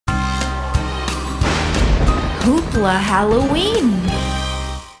Hoopla Halloween.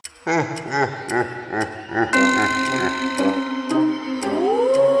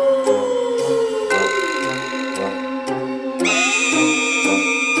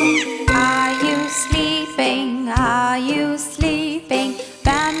 Are you sleeping? Are you sleeping?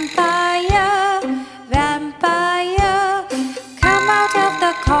 Vampire, vampire, come out of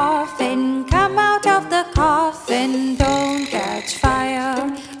the coffin, come out of the coffin. Don't catch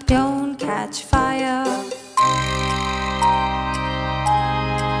fire, don't catch fire.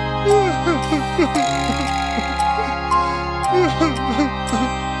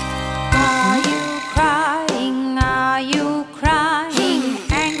 Are you crying? Are you crying?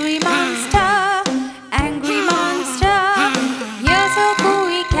 Angry monster, angry monster. Here's a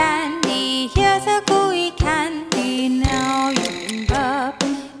gooey candy, here's a gooey candy. Now you can burp,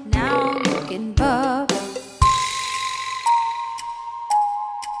 now you can burp.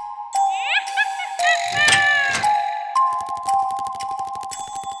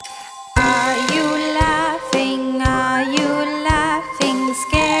 Are you laughing? Are you laughing?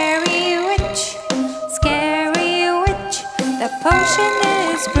 Scary witch, scary witch. The potion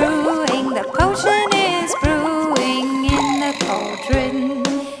is brewing, the potion is brewing in the cauldron,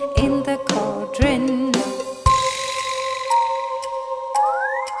 in the cauldron.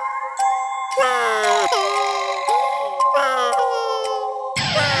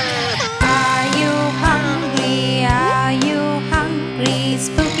 Are you hungry? Are you hungry?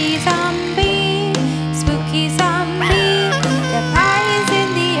 Spooky zombie, spooky zombie. The pie is in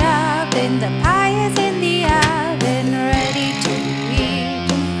the oven, the pie is in the oven, ready to eat,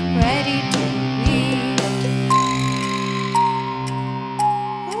 ready to eat.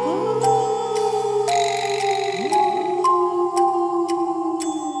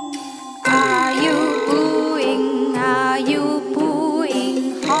 Are you booing? Are you booing?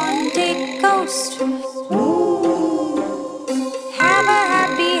 Haunted ghost. Have a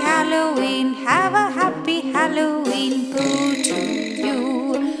happy Halloween, have a happy Halloween. Boo to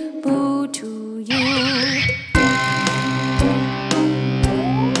you, boo to you.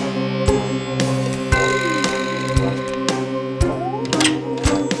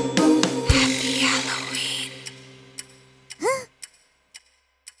 Happy Halloween.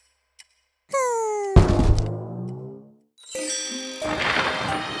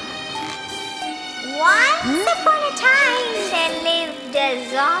 Once upon a time, there lived a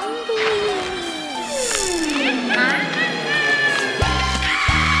zombie.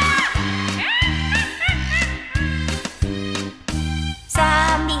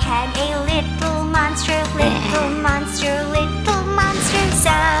 Zombie had a little monster, little monster, little monster.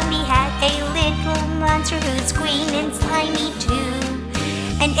 Zombie had a little monster who's green and slimy too.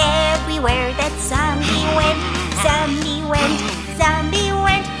 And everywhere that zombie went, zombie went, zombie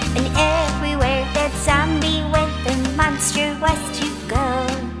went. And everywhere that zombie went, the monster was to go.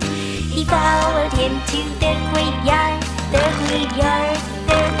 He followed him to the graveyard, the graveyard,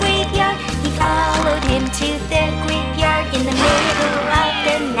 the graveyard. He followed him to the graveyard in the middle of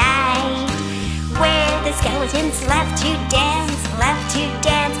the night, where the skeletons left to dance, left to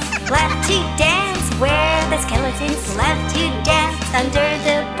dance, left to dance. Where the skeletons left to dance under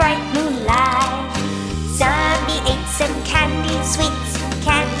the bright moonlight. Zombie ate some candy sweets,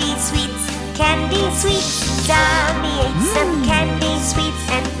 candy sweets, candy sweets. Zombie ate some candy sweets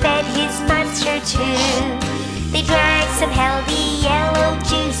and fed his monster too. They drank some healthy yellow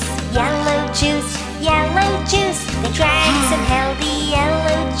juice, yellow juice, yellow juice. They drank some healthy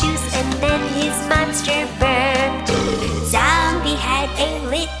yellow juice and then his monster burped. Zombie had a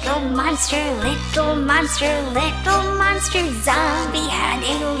little monster, little monster, little monster. Zombie had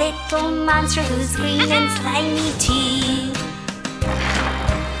a little monster who's green and slimy too.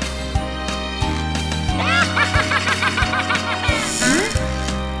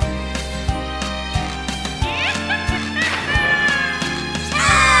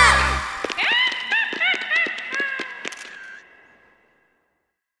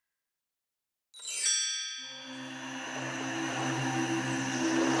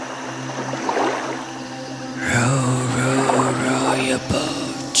 Row your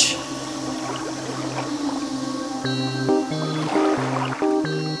boat.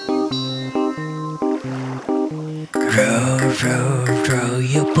 Row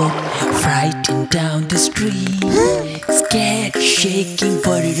your boat, frightened down the street. Scared, shaking,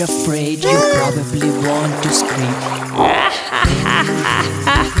 worried, afraid, you probably want to scream.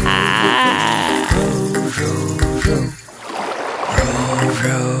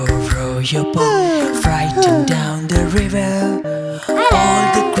 Row your boat, frightened down the river. All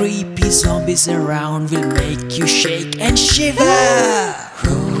the creepy zombies around will make you shake and shiver.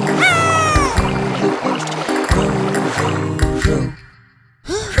 Row your boat,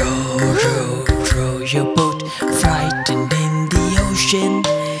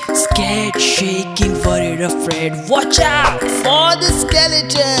 afraid. Watch out for the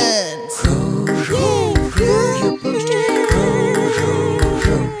skeletons. Row, row, row your boat.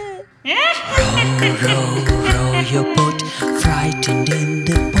 Row your boat, frightened in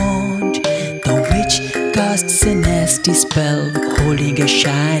the pond. The witch casts a nasty spell, holding a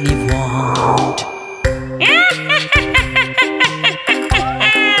shiny wand.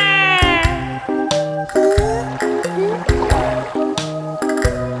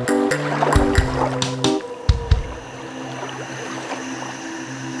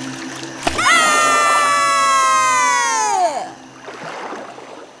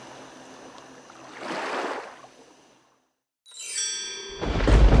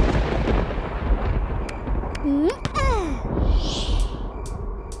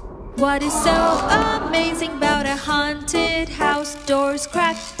 What is so amazing about a haunted house? Doors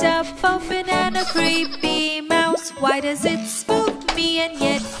cracked up open and a creepy mouse. Why does it spook me and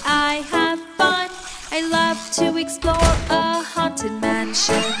yet I have fun? I love to explore a haunted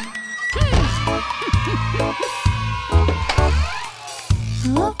mansion.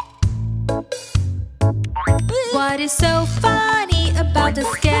 What is so funny about the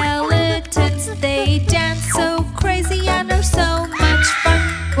skeletons? They dance so crazy and are so much fun.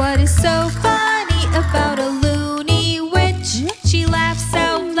 What is so funny about a loony witch? She laughs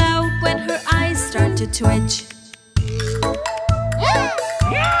out loud when her eyes start to twitch.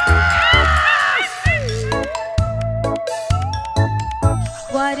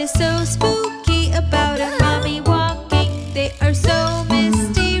 What is so spooky about a mommy walking? They are so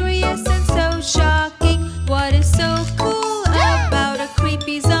mysterious and so shocking. What is so cool about a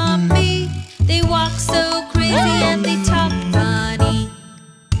creepy zombie? They walk so crazy and they talk funny.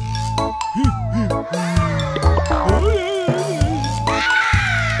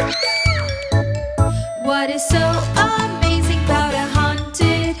 What is so amazing about a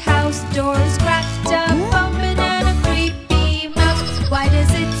haunted house? Doors cracked up open and a creepy mouse. Why does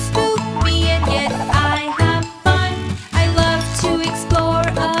it spook me and yet I have fun? I love to explore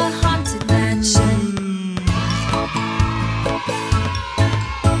a haunted mansion.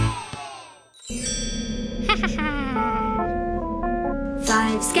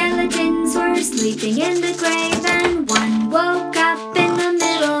 5 skeletons were sleeping in the grave, and one woke up in the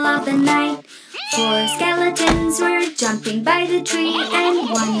middle of the night. 4 skeletons were jumping by the tree, and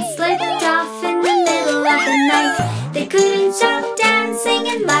one slipped off in the middle of the night. They couldn't stop dancing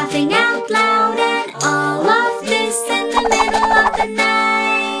and laughing out loud, and all of this in the middle of the night.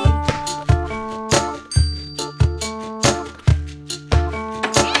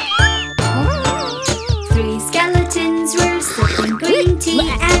 3 skeletons were sipping green tea,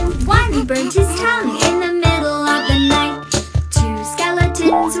 and one burned his tongue in the middle of the night. 2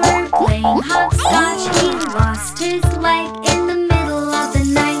 skeletons were playing hopscotch. He lost his leg in the middle of the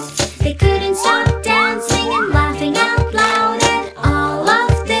night. They couldn't stop dancing and laughing out loud, and all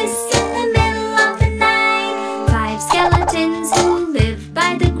of this in the middle of the night. 5 skeletons who live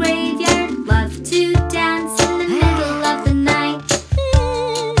by the graveyard love to dance in the middle of the night.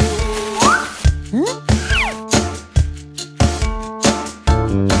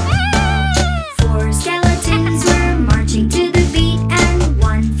 4 skeletons were marching to the beat, and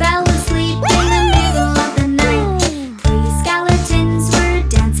one fell asleep in the middle of the night. 3 skeletons were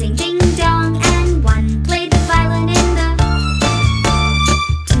dancing ding dong, and one played the violin in the.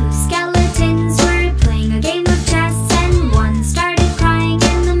 2 skeletons were playing a game of chess, and one started crying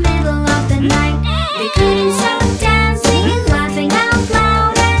in the middle of the night. They couldn't stop dancing and laughing out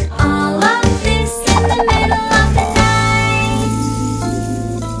loud, and all of this in the middle of the night.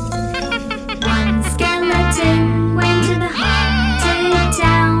 1 skeleton went to the haunted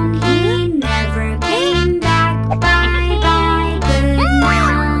town. He never came back. Bye bye, good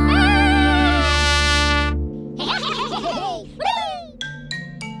night.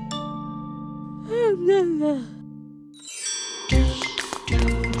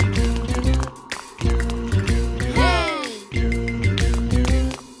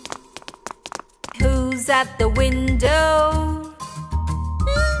 Who's at the window?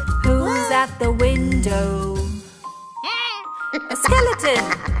 Who's at the window? A skeleton.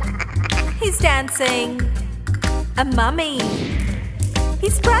 He's dancing. A mummy.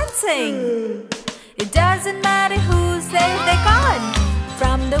 He's prancing. It doesn't matter who's there, they're gone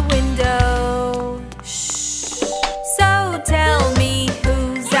from the window. Shh. So tell me,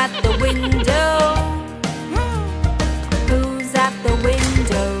 who's at the window? Who's at the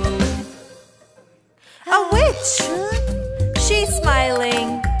window? A witch. She's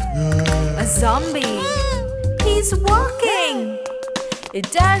smiling. A zombie. He's walking. It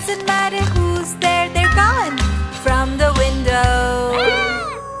doesn't matter who's there, they're gone from the window.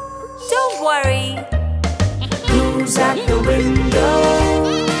 Don't worry, Who's at the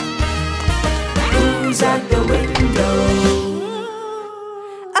window? Who's at the window?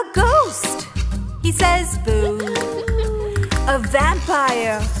 A ghost! He says boo. A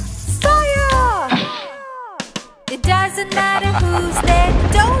vampire! Fire! It doesn't matter who's there,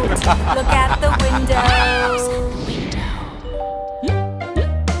 don't look at the window.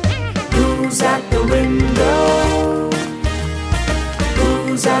 Who's at the window?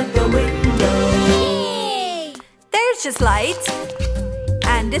 Who's at the window? There's just light,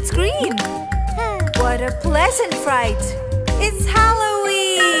 and it's green. What a pleasant fright! It's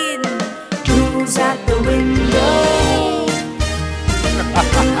Halloween! Who's at the window?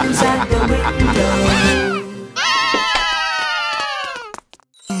 Who's at the window?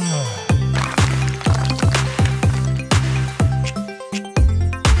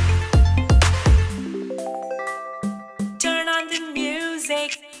 Turn on the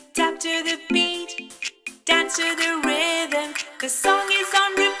music, tap to the beat, dance to the rhythm. The song is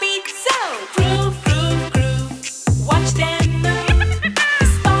on repeat, so groove, groove, groove. Watch them move.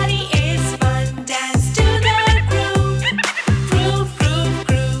 This party is fun. Dance to the groove. Groove, groove,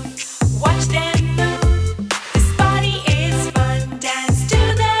 groove. Watch them move. This party is fun. Dance to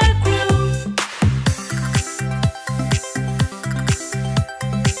the groove.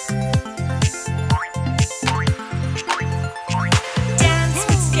 Dance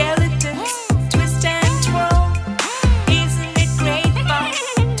with skeletons, twist and twirl. Isn't it great fun?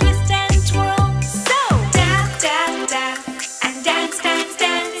 Twist and twirl. So tap, tap, tap, and dance, dance,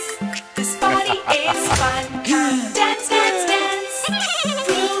 dance. This party is fun. Come dance, dance, dance.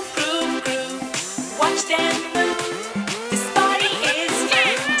 Groove, groove, groove. Watch them move. This party is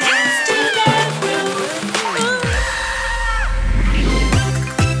fun. Dance to the groove.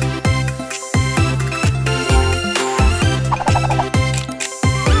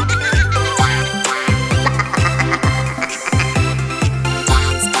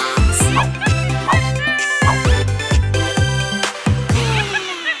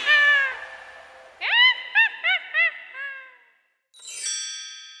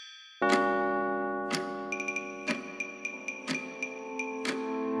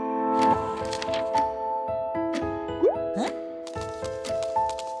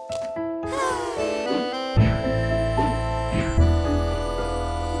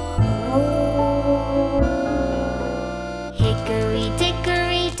 Hickory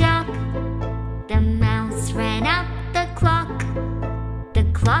dickory dock, the mouse ran up the clock. The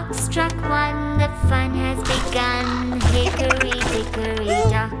clock struck one, the fun has begun. Hickory dickory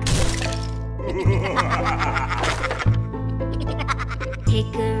dock.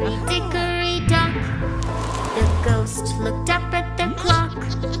 Hickory dickory dock, the ghost looked up at the clock.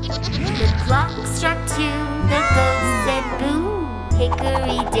 The clock struck two, the ghost said boo.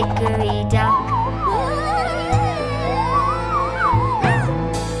 Hickory dickory dock.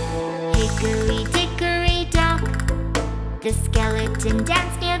 Hickory dickory dock, the skeleton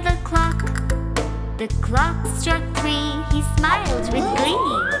danced near the clock. The clock struck three, he smiled with glee.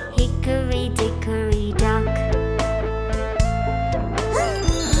 Hickory dickory dock.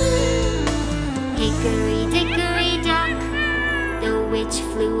 Hickory dickory dock, the witch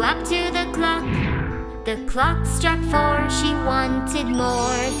flew up to the clock. The clock struck four, she wanted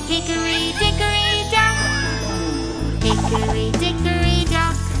more. Hickory dickory dock. Hickory dickory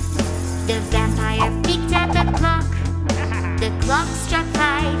dock, the vampire peeked at the clock. The clock struck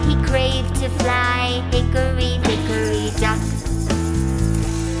five, he craved to fly. Hickory dickory dock.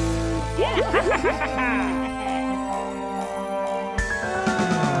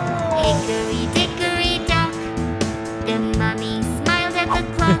 Hickory dickory dock, the mummy smiled at the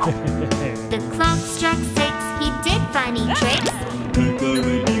clock. The clock struck six, he did funny tricks.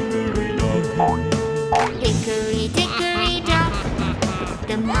 Hickory dickory dock. Hickory dickory dock,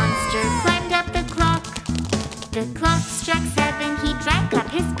 the monster climbed up the clock. The clock struck seven, he drank up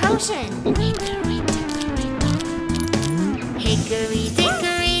his potion. Hickory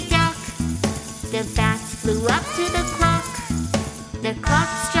dickory dock, the bats flew up to the clock. The clock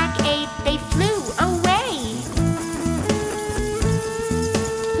struck eight, they flew away.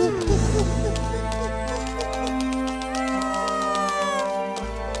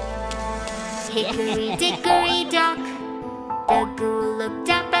 Hickory dickory dock, the ghoul looked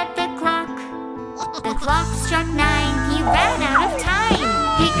up at the clock. The clock struck nine, he ran out of time.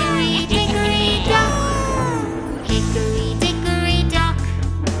 Hickory dickory dock. Hickory dickory dock,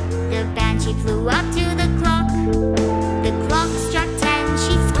 the banshee flew up to the clock. The clock struck 10,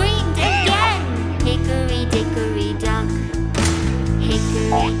 she screamed again. Hickory dickory dock.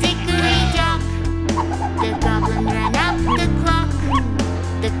 Hickory dickory dock, the goblin ran up the clock.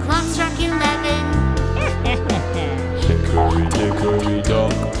 The clock struck 11. dickory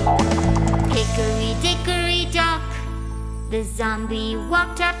dock. Hickory dickory dock. The zombie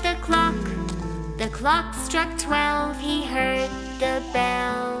walked up the clock. The clock struck 12, he heard the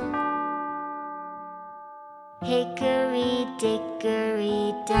bell. Hickory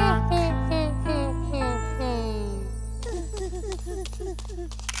dickory dock.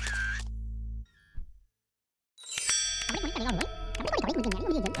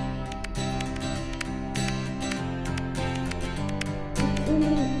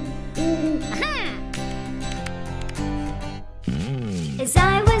 As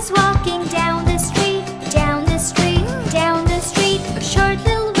I was walking down the street, down the street, down the street, a short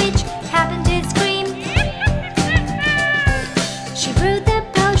little witch happened to scream. She brewed the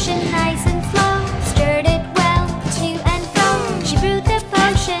potion nice and slow, stirred it well to and fro. She brewed the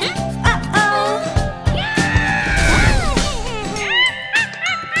potion, uh-oh.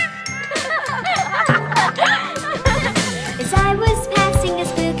 As I was passing a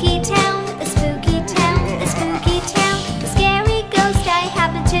spooky town, a spooky town, a spooky town, a scary ghost I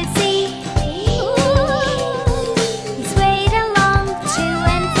happened to see. He swayed along to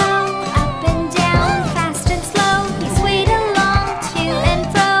and fro, up and down, fast and slow. He swayed along to and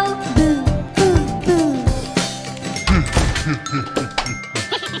fro. Boo, boo, boo.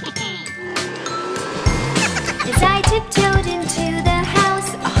 As I tiptoed into the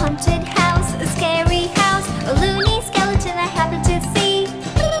house, a haunted house, a scary house, a loony skeleton I happened to see.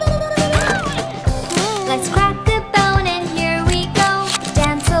 Let's crack a bone and here we go.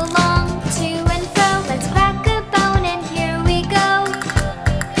 Dance along to and fro. Let's crack a bone and here we go.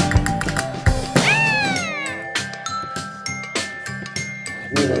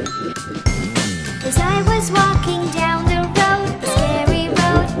 As I was walking down the road, a scary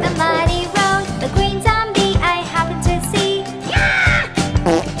road, a muddy road, the green zombie I happened to see.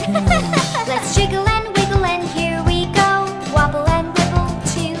 Let's jiggle and wiggle and here we go. Wobble and wibble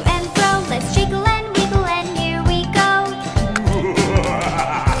to and fro. Let's jiggle and wiggle and here we go.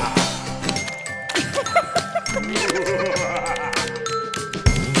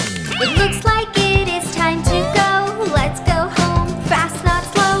 It looks like it is time to go. Let's go home, fast not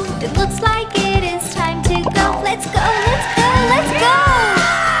slow. It looks like it is time to go. Let's go, let's go, let's go.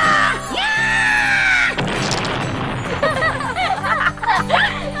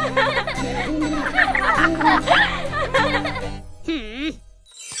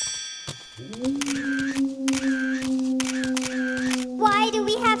 Why do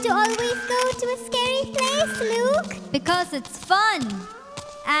we have to always go to a scary place, Luke? Because it's fun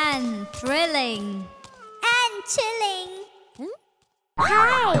and thrilling. And chilling.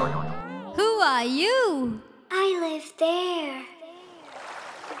 Hi, Who are you? I live there.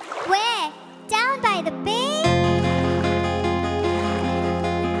 Where? Down by the bay?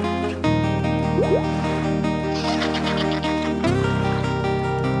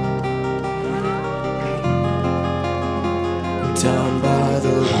 Down by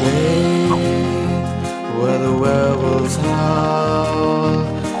the bay, where the werewolves howl,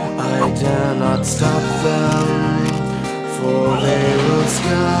 I dare not stop them, for they will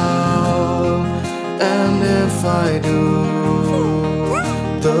scowl. And if I do,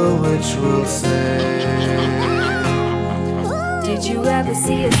 the witch will say, Did you ever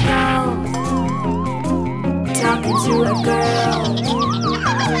see a skull talking to a girl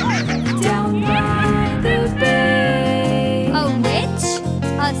down by the bay? A witch?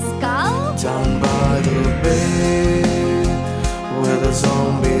 A skull? down by the bay, where the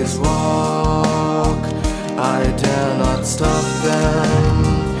zombies walk, I dare not stop them,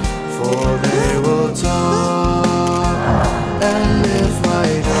 for they will talk. And if I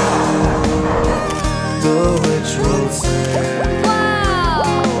do, the witch will say, Wow!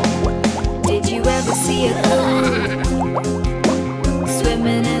 Did you ever see a ghoul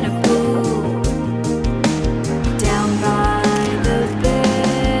swimming in a pool down by the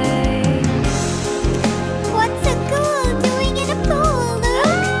bay? What's a ghoul doing in a pool,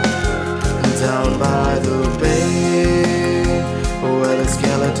 Luke? down by the bay, where the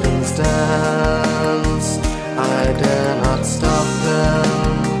skeletons dance, I dare not stop them,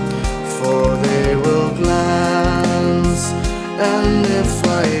 for they will glance. And if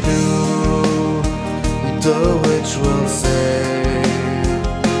I do, the witch will say,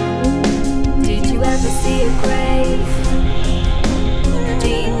 Did you ever see a grave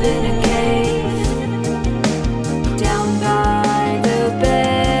deep in a cave down by the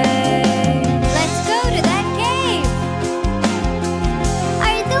bay? Let's go to that cave!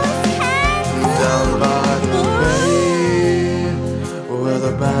 Are those hands? down by the bay, where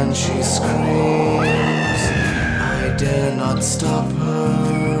the banshee screams, I dare not stop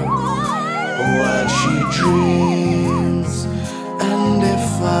her while she dreams. And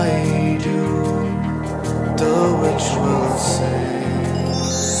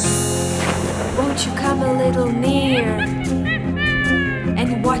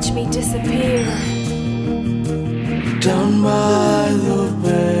disappear. Down by the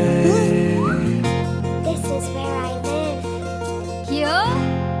bay. This is where I live. Here?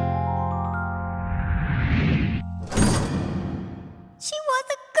 She was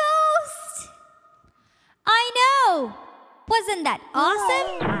a ghost! I know! Wasn't that awesome?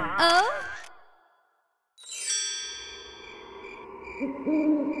 Oh?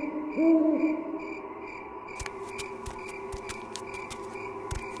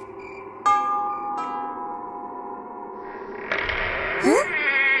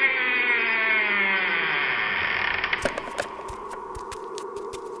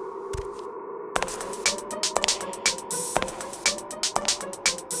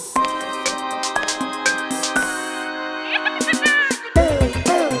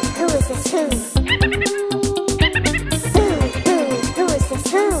 Who is this who? Who is this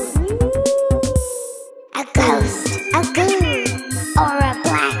who? A ghost, a goon, or a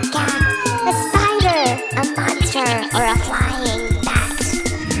black cat, a spider, a monster, or a flying bat.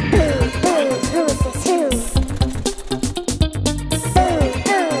 Who is this who?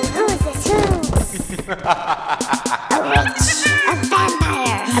 Who is this who? A witch, a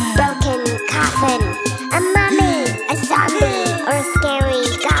vampire, a broken coffin, a mummy, a zombie, or a scary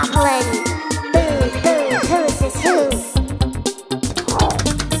goblin. Who is this who?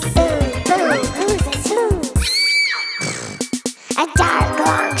 Who is this who? A dark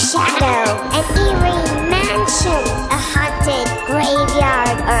long shadow, an eerie mansion, a haunted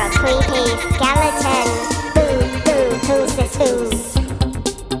graveyard, or a creepy skeleton. Who's this who?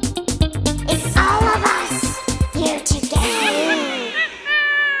 It's all of us here together.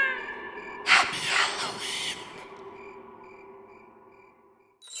 Happy Halloween.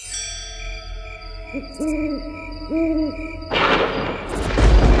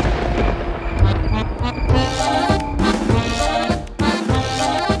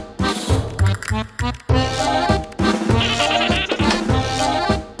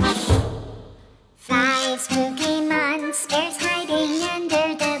 Five spooky monsters hiding under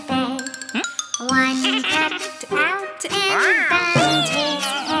the bed. One crept out and banged his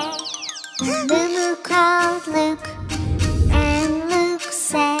head. Lulu called Luke, and Luke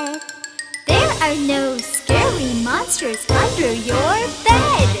said, There are no scary monsters under your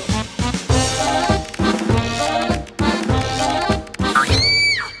bed!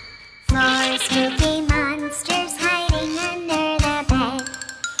 Four spooky monsters hiding under the bed.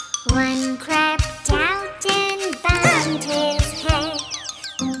 One crept out and bumped his head.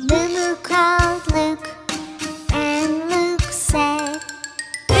 Lulu called Luke, and Luke said,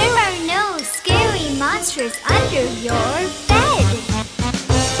 There are no scary monsters under your bed!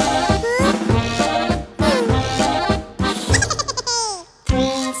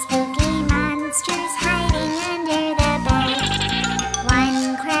 Three spooky monsters hiding under the bed. One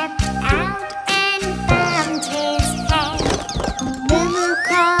crept out and bumped his head. Lulu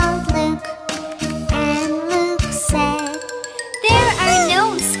called Luke, and Luke said, There are no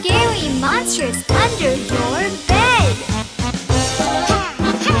scary monsters under your bed!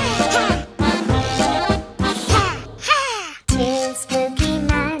 Two spooky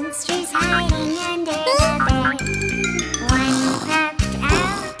monsters hiding under the bed. One crept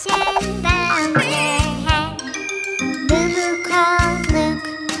out and bumped her head. Lulu called Luke,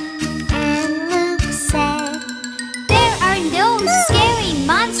 and Luke said, There are no scary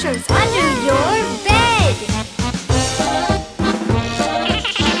monsters under your bed!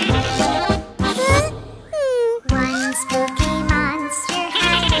 One spooky monster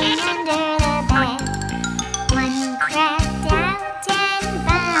hiding under the bed. One crept out and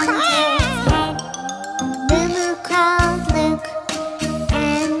bumped his head. Lulu called Luke,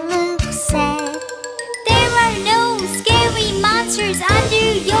 and Luke said, There are no scary monsters under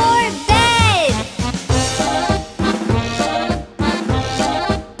your bed!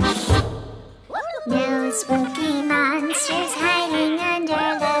 No spooky monsters hiding under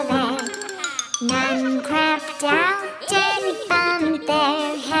the bed. None crept out and bumped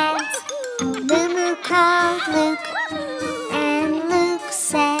their heads. Lulu called Luke, and Luke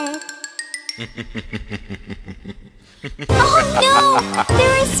said, Oh no!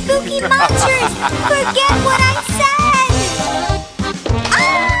 There are spooky monsters! Forget what I said!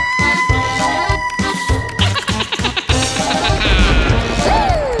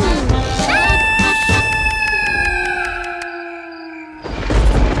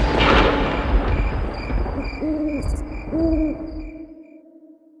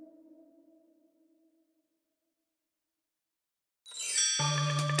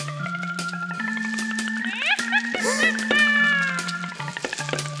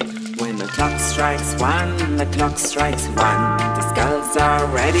 When the clock strikes strikes one, the clock strikes one. The skulls are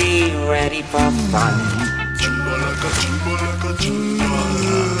ready, ready for fun.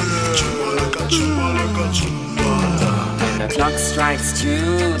 When the clock strikes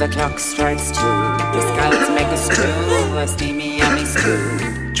two, the clock strikes two. The skulls make a stew, a steamy yummy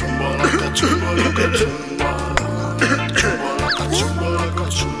stew.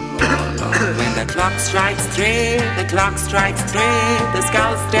 When the clock strikes three, the clock strikes three. The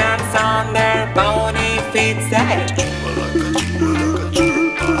skulls dance on their bony feet, say.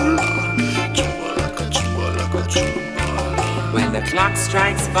 When the clock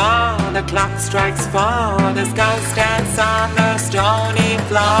strikes four, the clock strikes four. The skulls dance on the stony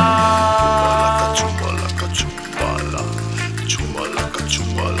floor.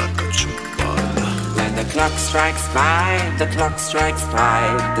 When the clock strikes five, the clock strikes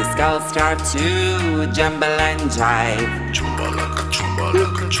five. The skulls start to jumble and jive.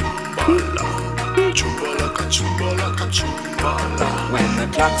 When the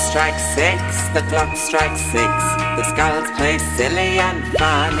clock strikes six, the clock strikes six. The skulls play silly and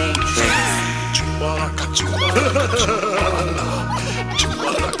funny tricks.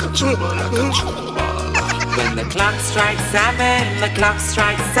 When the clock strikes seven, the clock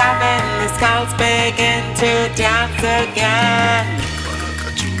strikes seven. The skulls begin to dance again.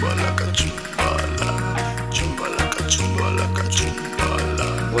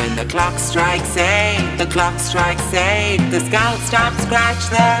 When the clock strikes eight, the clock strikes eight. The skulls stop, scratch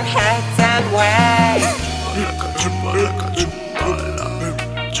their heads and wait.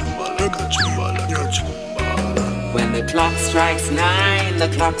 When the clock strikes nine, the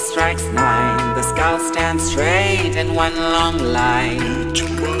clock strikes nine. The skulls stand straight in one long line.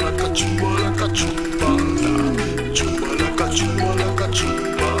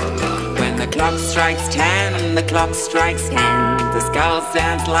 When the clock strikes ten, the clock strikes ten. The skulls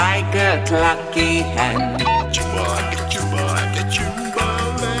dance like a clucky hen.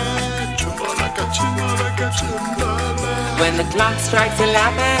 When the clock strikes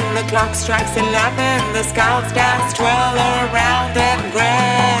 11, the clock strikes 11. The skulls dance, twirl around and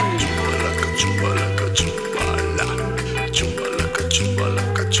grin.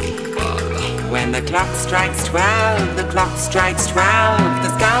 When the clock strikes 12, the clock strikes 12. The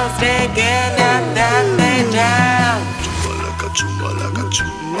skulls dig in and then they down.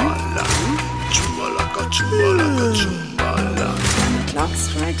 The clock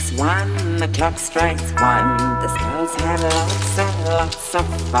strikes one, the clock strikes one. The skulls had lots and lots of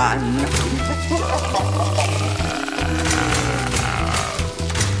fun.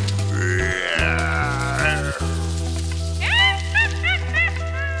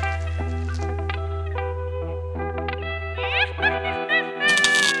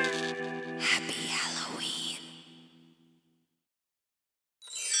 Happy Halloween.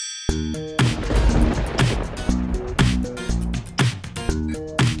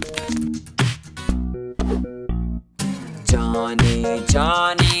 Johnny,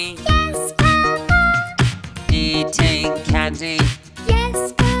 Johnny, Yes, Papa. eating candy.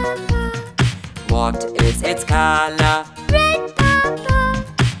 Yes, Papa. What is its color? Red, Papa.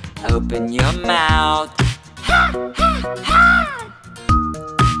 Open your mouth. Ha, ha, ha.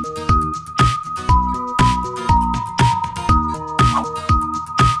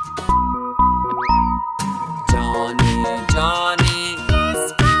 Johnny, Johnny,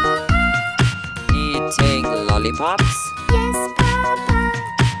 Yes, Papa. eating lollipops. Yes, Papa.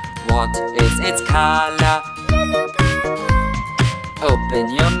 What is its color? Blue, Papa. Open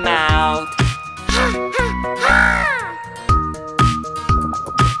your mouth. Ha, ha, ha.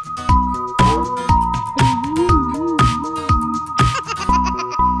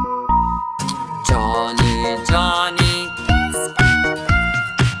 Johnny, Johnny, Yes, Papa.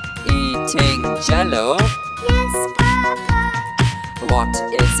 eating jello. Yes, Papa. What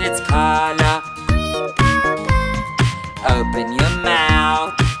is its color? Green, Papa. Open your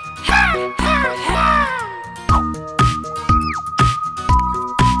mouth. Ha, ha, ha.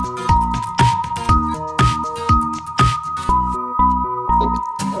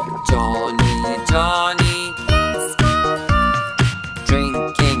 Johnny, Johnny, Yes, Papa.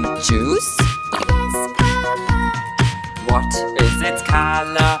 drinking juice. Yes, Papa. What is its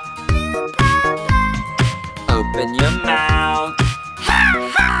color? Blue, Papa. Open your mouth. Ha,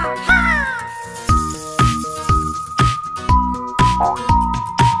 ha, ha.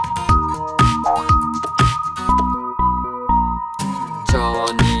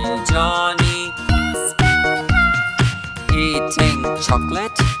 Johnny, Johnny, Yes, Papa. eating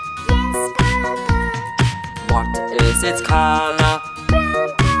chocolate. Yes, Papa. What is its color? Brown,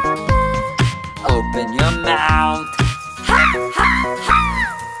 Papa. Open your mouth. Ha, ha, ha.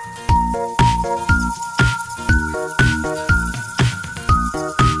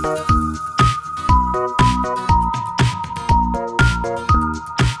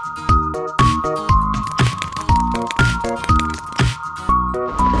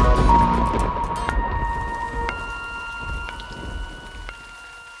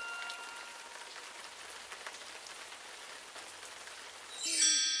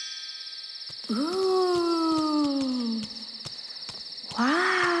 Ooh.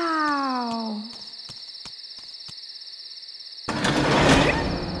 Wow.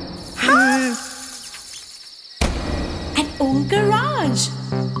 An old garage.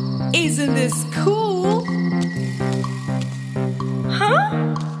 Isn't this cool?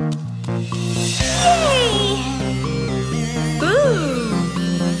 Huh? Yay! Ooh.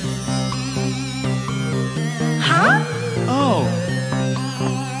 Huh? Oh.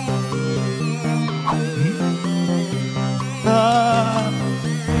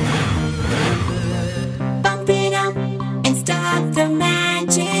 Bump it up and start the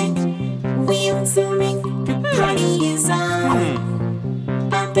magic. Wheels are ring, the party is on.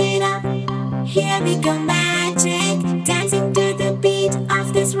 Bump it up, here we go magic. Dancing to the beat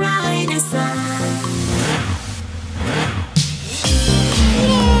of this rider song.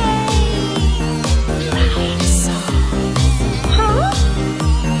 Rider song. Huh?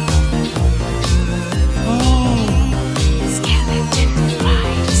 Skeleton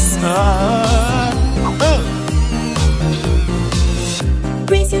rider song.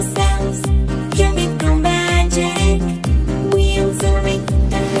 Brace yourselves, here we go magic. Wheels are ring,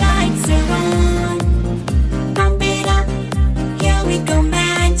 the lights are on. Pump it up, here we go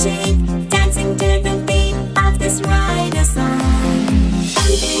magic. Dancing to the beat of this rider song.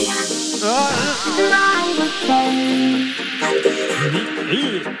 Pump it up, rider song. Pump it up,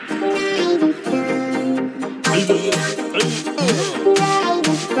 pump it up, rider song.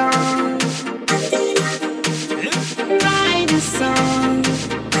 Pump it up, rider song.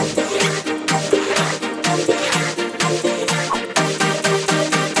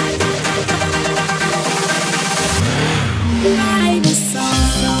 Rider song.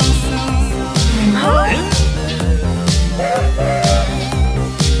 Huh?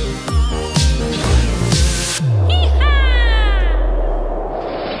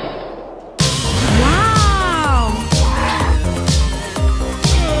 Wow!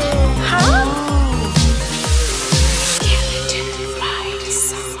 Huh? Skeleton rider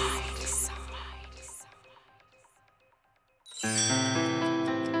song.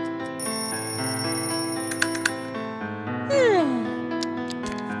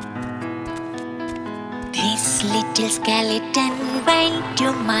 This little skeleton went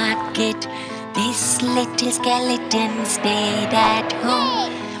to market. This little skeleton stayed at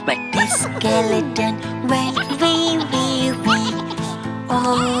home. But this skeleton went wee, wee, wee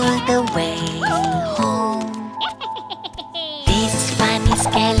all the way home. This funny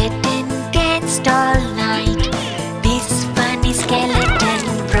skeleton danced all night. This funny skeleton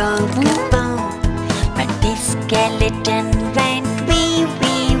broke the bone. But this skeleton went wee,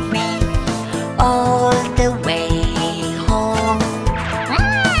 wee, wee all the way home.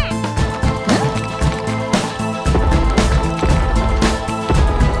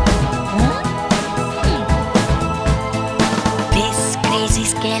 This crazy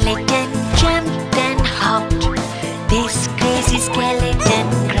skeleton jumped and hopped. This crazy skeleton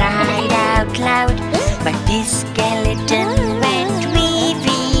cried out loud. But this skeleton went wee,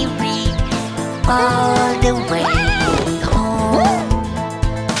 wee, wee all the way home.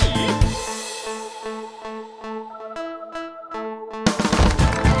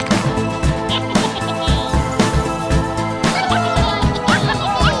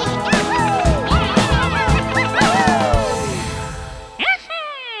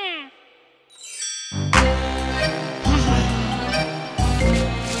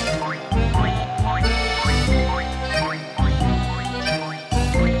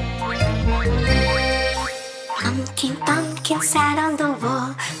 Pumpkin, pumpkin sat on the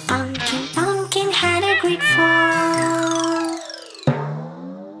wall. Pumpkin, pumpkin had a great fall.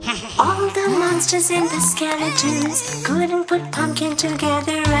 All the monsters and the skeletons couldn't put pumpkin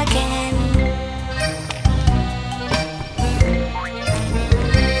together again.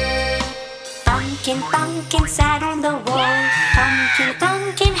 Pumpkin, pumpkin sat on the wall. Pumpkin,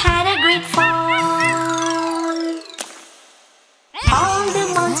 pumpkin had a great fall. All the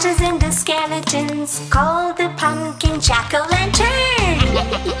monsters and the skeletons called the pumpkin jack-o'-lantern.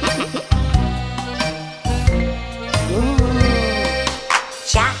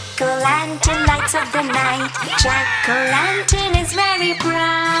 Jack-o'-lantern lights up the night. Jack-o'-lantern is very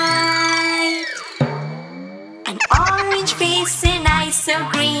bright. An orange face and eyes so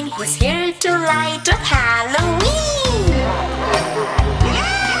green. He's here to light up Halloween.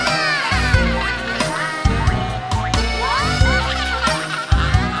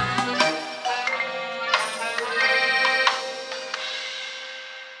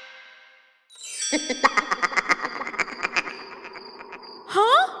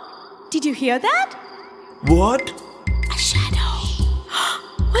 Huh? Did you hear that? What? A shadow.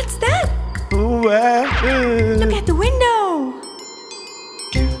 What's that? Oh. Where? Look at the window.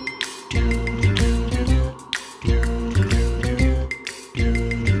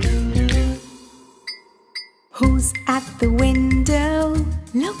 Who's at the window?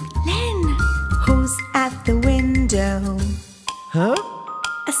 Look, Len. Who's at the window? Huh?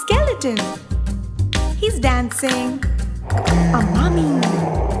 A skeleton. He's dancing. A mummy.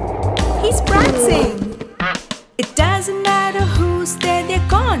 He's prancing. It doesn't matter who's there, they're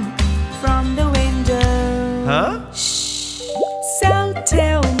gone from the window. Huh? Shh. So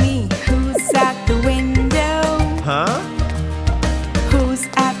tell me, who's at the window? Huh? Who's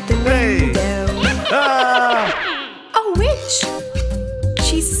at the Hey. window? Ah! A witch.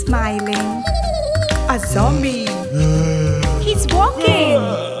 She's smiling. A zombie. He's walking.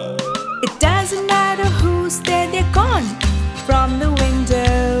 It doesn't matter who's there, they're gone from the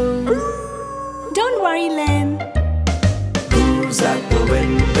window. Don't worry, Len. Who's at the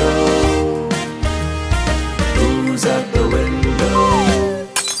window? Who's at the window?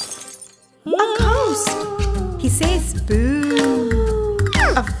 A ghost. He says boo.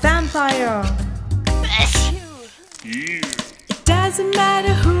 A vampire. It doesn't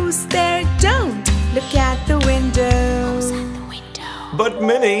matter who's there, don't look at the window. But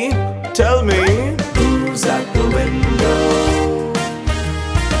Minnie, tell me, who's at the window?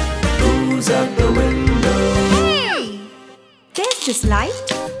 Who's at the window? Hey! There's this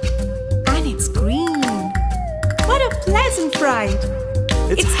light, and it's green. What a pleasant fright!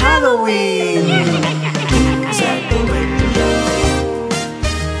 It's Halloween! Who's at the window?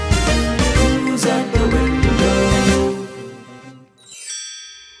 Who's at the window?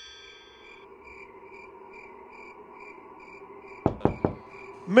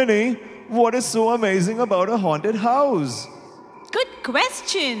 Minnie, what is so amazing about a haunted house? Good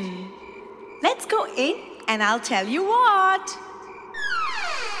question. Let's go in, and I'll tell you what.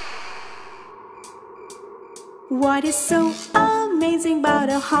 What is so amazing about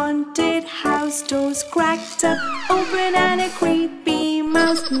a haunted house? Doors cracked up, open, and a creepy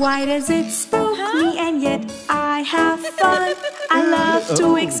mouse. Why does it spook me, and yet I have fun? I love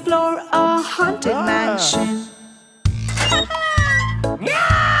to explore a haunted mansion.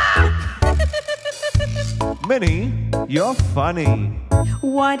 Minnie, you're funny.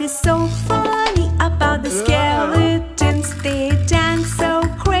 What is so funny about the skeletons? They dance so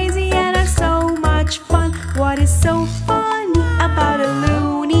crazy and are so much fun. What is so funny about a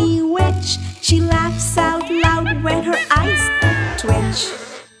loony witch? She laughs out loud when her eyes twitch.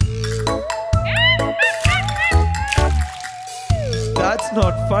 That's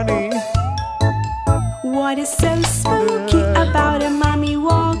not funny. What is so spooky about a mummy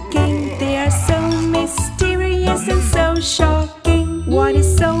walking? They are so mysterious and so shocking. What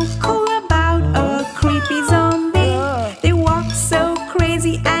is so cool about a creepy zombie? They walk so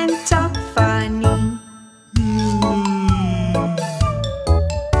crazy and talk funny.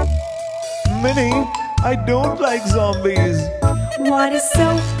 Minnie, I don't like zombies. What is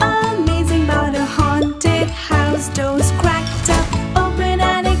so amazing about a haunted house? Doors cracked up, open,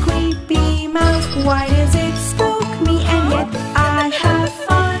 and a creepy mouse. Why does it spook me, and yet I have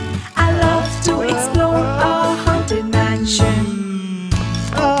fun? I love to explore a haunted mansion.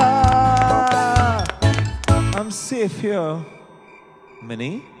 Ah! I'm safe here.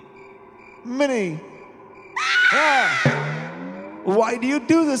 Minnie? Minnie! Ah! Why do you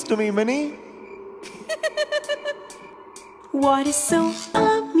do this to me, Minnie? What is so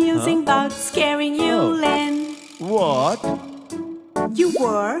amusing about scaring you, Len? What? You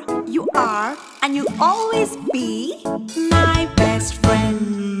were, you are, and you'll always be my best friend.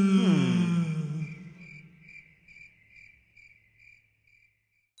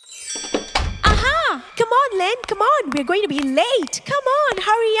 Aha! Come on, Len, come on. We're going to be late. Come on,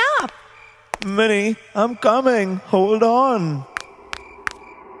 hurry up. Minnie, I'm coming. Hold on.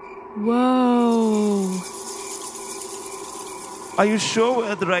 Whoa. Are you sure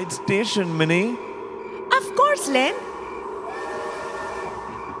we're at the right station, Minnie? Of course, Len.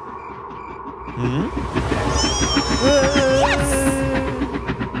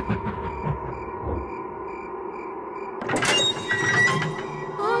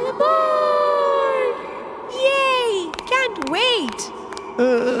 All aboard! Yay! Can't wait!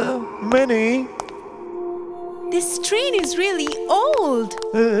 Minnie? This train is really old.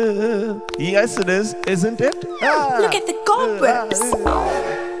 Yes, it is, isn't it? Look at the cobwebs.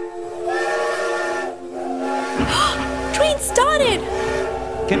 Train started.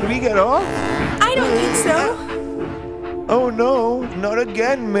 Can we get off? I don't think so. Oh no, not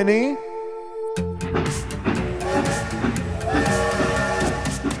again, Minnie.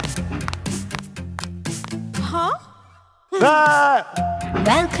 Huh? Ah!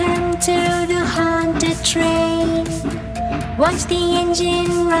 Welcome to the train. Watch the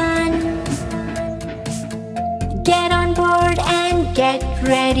engine run. Get on board and get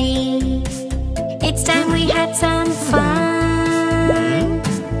ready. It's time we had some fun.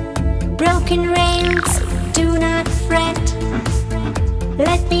 Broken rails, do not fret.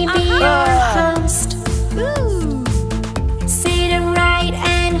 Let me be your host. Sit upright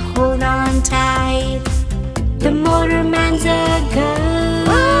and hold on tight. The motorman's a ghost.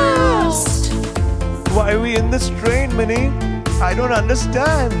 Why are we in this train, Minnie? I don't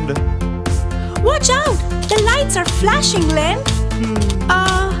understand. Watch out! The lights are flashing, Len.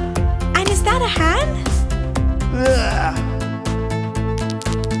 And is that a hand?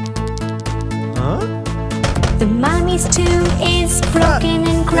 Huh? The mummy's tube is broken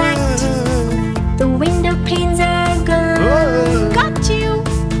and cracked. The window panes are gone. Got you!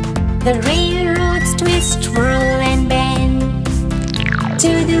 The railroads twist, twirl and bend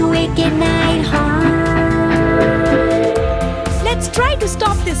to the wicked night horn. Let's try to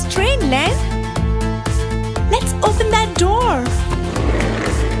stop this train, Len. Let's open that door.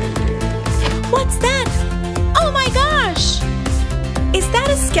 What's that? Oh my gosh! Is that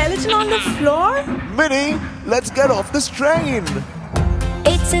a skeleton on the floor? Minnie, let's get off this train.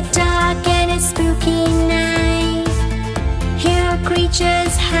 It's a dark and a spooky night. Here are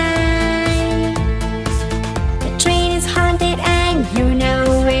creatures hide. The train is haunted and you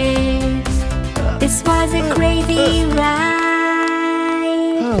know it. This was a crazy ride.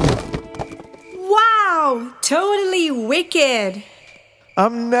 Wow! Totally wicked!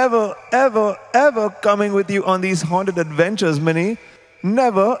 I'm never, ever, ever coming with you on these haunted adventures, Minnie.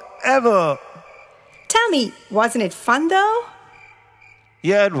 Never, ever. Tell me, wasn't it fun though?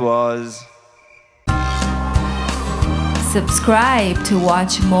 Yeah, it was. Subscribe to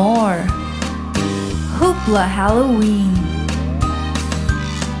watch more. Hoopla Halloween.